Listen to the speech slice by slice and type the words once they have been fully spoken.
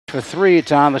for three.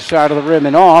 It's on the side of the rim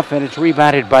and off, and it's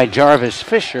rebounded by Jarvis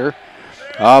Fisher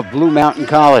of Blue Mountain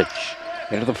College.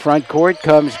 Into the front court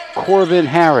comes Corbin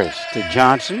Harris to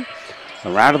Johnson.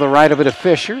 Around to the right of it to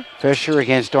Fisher. Fisher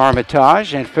against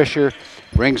Armitage, and Fisher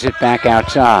brings it back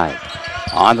outside.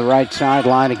 On the right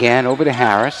sideline again, over to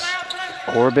Harris.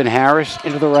 Corbin Harris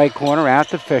into the right corner, out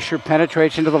to Fisher,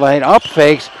 penetrates into the lane, up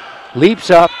fakes, leaps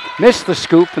up, missed the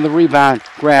scoop, and the rebound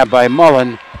grabbed by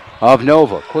Mullen of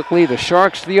Nova. Quickly, the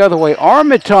Sharks the other way.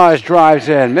 Armitage drives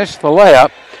in, missed the layup,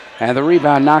 and the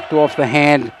rebound knocked off the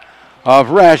hand of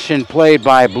Roesch and played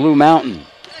by Blue Mountain.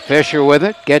 Fisher with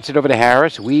it, gets it over to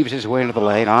Harris, weaves his way into the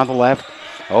lane, on the left,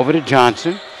 over to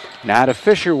Johnson. Now to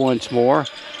Fisher once more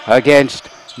against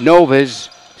Nova's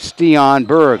Steon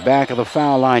Berg. Back of the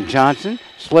foul line, Johnson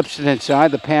slips it inside.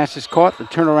 The pass is caught. The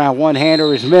turnaround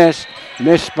one-hander is missed.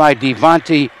 Missed by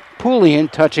Devontae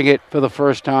Poulian, touching it for the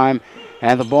first time.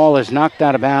 And the ball is knocked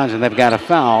out of bounds, and they've got a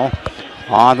foul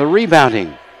on the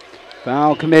rebounding.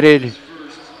 Foul committed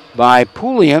by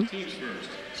Poulian.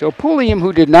 So Poulian,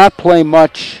 who did not play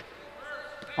much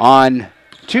on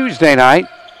Tuesday night,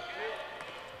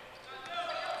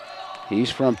 he's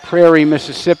from Prairie,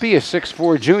 Mississippi, a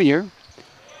 6'4" junior.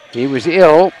 He was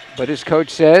ill, but his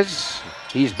coach says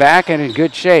he's back and in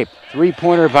good shape.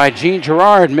 Three-pointer by Gene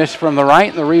Gerard, missed from the right,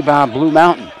 and the rebound Blue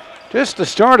Mountain. Just the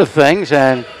start of things,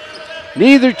 and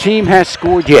neither team has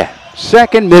scored yet.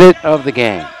 Second minute of the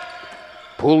game.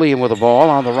 Poulian with the ball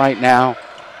on the right now.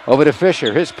 Over to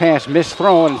Fisher. His pass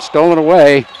misthrown and stolen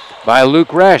away by Luke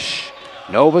Roesch.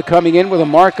 Nova coming in with a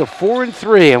mark of 4 and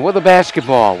 3, and with a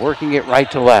basketball, working it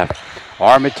right to left.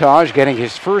 Armitage getting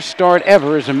his first start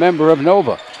ever as a member of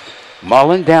Nova.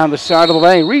 Mullen down the side of the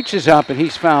lane, reaches up, and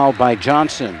he's fouled by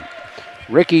Johnson.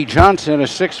 Ricky Johnson, a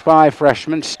 6'5"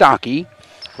 freshman, stocky,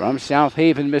 from South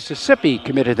Haven, Mississippi,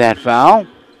 committed that foul.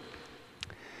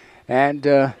 And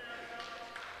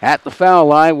at the foul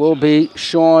line will be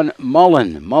Sean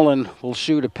Mullen. Mullen will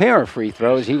shoot a pair of free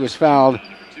throws. He was fouled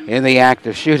in the act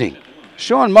of shooting.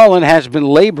 Sean Mullen has been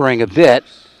laboring a bit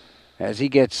as he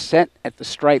gets set at the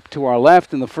stripe to our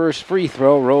left, and the first free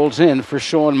throw rolls in for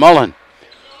Sean Mullen.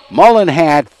 Mullen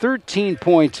had 13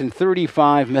 points in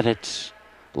 35 minutes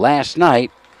last night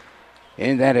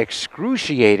in that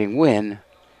excruciating win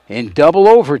in double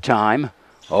overtime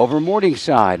over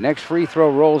Morningside. Next free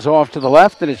throw rolls off to the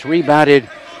left, and it's rebounded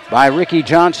by Ricky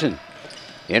Johnson.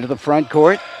 Into the front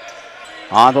court.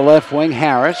 On the left wing,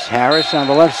 Harris. Harris on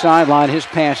the left sideline. His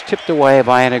pass tipped away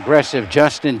by an aggressive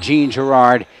Justin Gene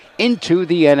Gerard into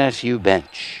the NSU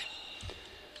bench.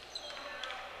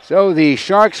 So the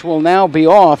Sharks will now be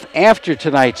off after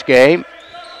tonight's game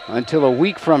until a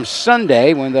week from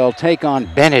Sunday when they'll take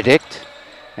on Benedict.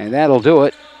 And that'll do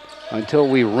it until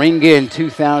we ring in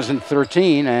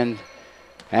 2013. And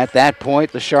at that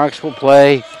point, the Sharks will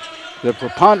play the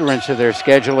preponderance of their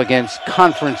schedule against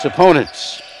conference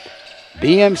opponents.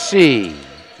 BMC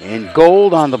in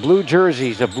gold on the blue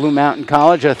jerseys of Blue Mountain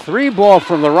College. A three ball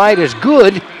from the right is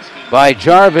good by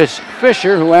Jarvis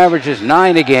Fisher, who averages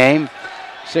 9 a game.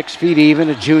 6 feet even,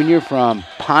 a junior from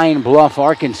Pine Bluff,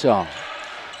 Arkansas.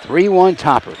 3-1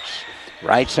 Toppers.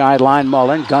 Right sideline,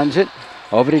 Mullen guns it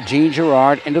over to Gene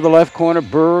Gerard. Into the left corner,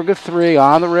 Berg a three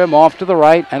on the rim, off to the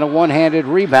right, and a one-handed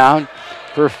rebound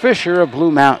for Fisher of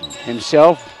Blue Mountain.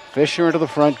 Himself, Fisher into the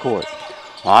front court.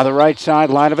 On the right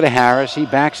sideline over to Harris. He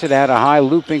backs it out, a high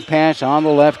looping pass on the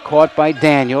left, caught by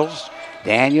Daniels.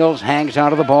 Daniels hangs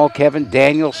onto the ball. Kevin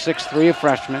Daniels, 6'3", a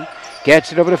freshman.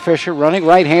 Gets it over to Fisher, running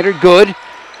right-hander, good.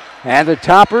 And the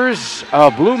Toppers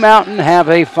of Blue Mountain have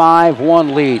a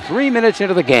 5-1 lead. 3 minutes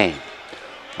into the game.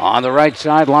 On the right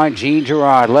sideline, Gene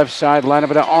Gerard. Left sideline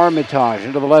over to Armitage.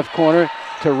 Into the left corner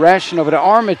to Roesch and over to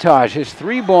Armitage. His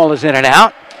three ball is in and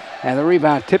out. And the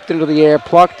rebound tipped into the air,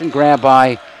 plucked and grabbed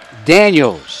by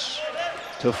Daniels.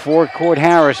 To forecourt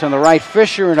Harris on the right.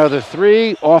 Fisher, another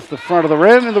three off the front of the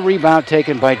rim, and the rebound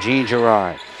taken by Gene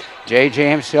Gerard.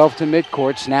 JJ himself to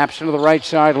midcourt. Snaps into the right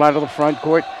sideline of the front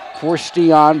court for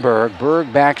Steon Berg.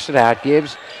 Berg backs it out,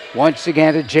 gives once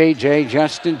again to JJ.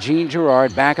 Justin Gene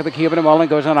Gerard, back of the key to Mullen,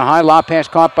 goes on a high lob pass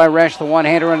caught by Roesch, the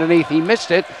one-hander underneath. He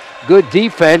missed it. Good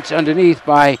defense underneath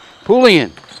by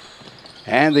Poulian.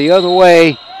 And the other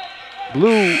way,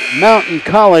 Blue Mountain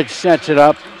College sets it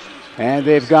up, and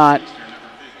they've got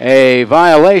a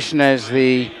violation as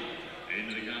the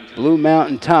Blue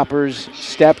Mountain Toppers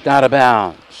stepped out of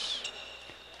bounds.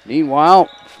 Meanwhile,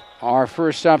 our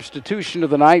first substitution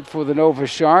of the night for the Nova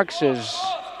Sharks is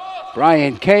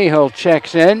Brian Cahill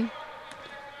checks in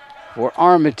for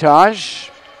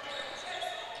Armitage.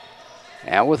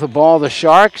 And with the ball, the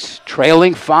Sharks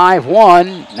trailing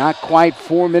 5-1, not quite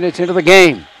 4 minutes into the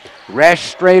game.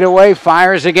 Roesch straight away,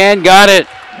 fires again, got it.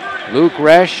 Luke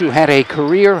Roesch, who had a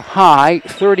career-high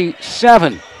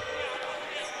 37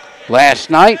 last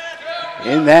night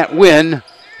in that win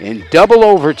in double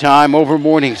overtime over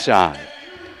Morningside.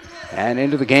 And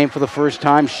into the game for the first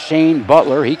time, Shane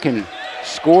Butler. He can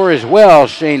score as well,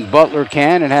 Shane Butler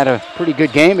can, and had a pretty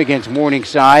good game against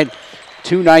Morningside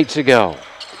 2 nights ago.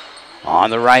 On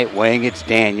the right wing, it's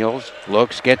Daniels.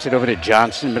 Looks, gets it over to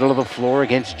Johnson, middle of the floor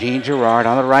against Gene Gerard.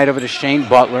 On the right over to Shane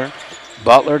Butler.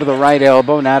 Butler to the right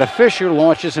elbow. Now to Fisher,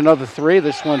 launches another 3.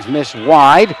 This one's missed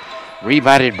wide.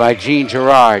 Rebounded by Gene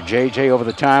Gerard. JJ over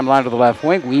the timeline to the left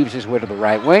wing, weaves his way to the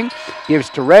right wing. Gives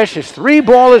to Roesch. His 3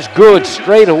 ball is good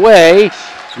straight away.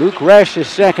 Luke Roesch's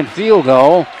second field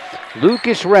goal.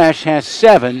 Lucas Roesch has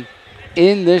 7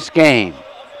 in this game.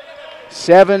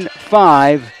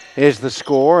 7-5 is the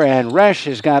score, and Roesch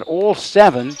has got all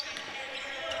 7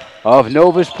 of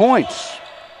Nova's points.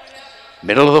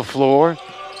 Middle of the floor.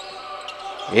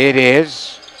 It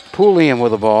is Pulliam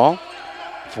with the ball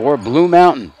for Blue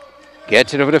Mountain.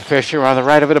 Gets it over to Fisher, on the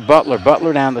right over to Butler.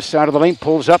 Butler down the side of the lane,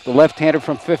 pulls up. The left-hander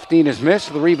from 15 is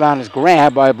missed. The rebound is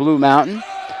grabbed by Blue Mountain.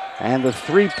 And the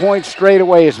 3-point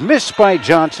straightaway is missed by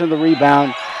Johnson. The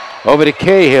rebound over to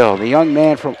Cahill, the young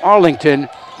man from Arlington,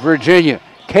 Virginia.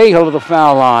 Cahill to the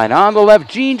foul line. On the left,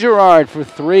 Gene Gerard for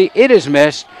 3. It is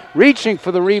missed. Reaching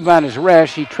for the rebound is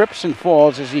Roesch. He trips and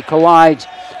falls as he collides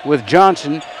with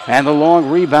Johnson. And the long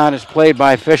rebound is played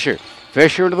by Fisher.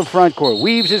 Fisher into the front court,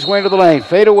 weaves his way to the lane.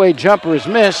 Fadeaway jumper is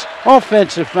missed.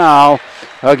 Offensive foul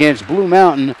against Blue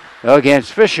Mountain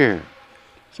against Fisher.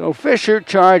 So Fisher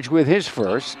charged with his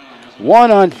first.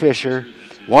 1 on Fisher,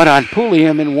 1 on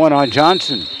Pulliam, and 1 on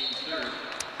Johnson.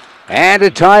 And a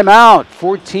timeout.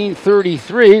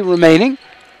 14:33 remaining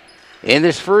in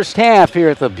this first half here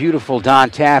at the beautiful Don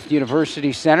Taft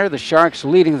University Center. The Sharks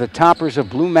leading the Toppers of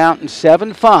Blue Mountain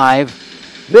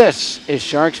 7-5. This is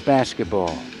Sharks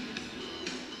basketball.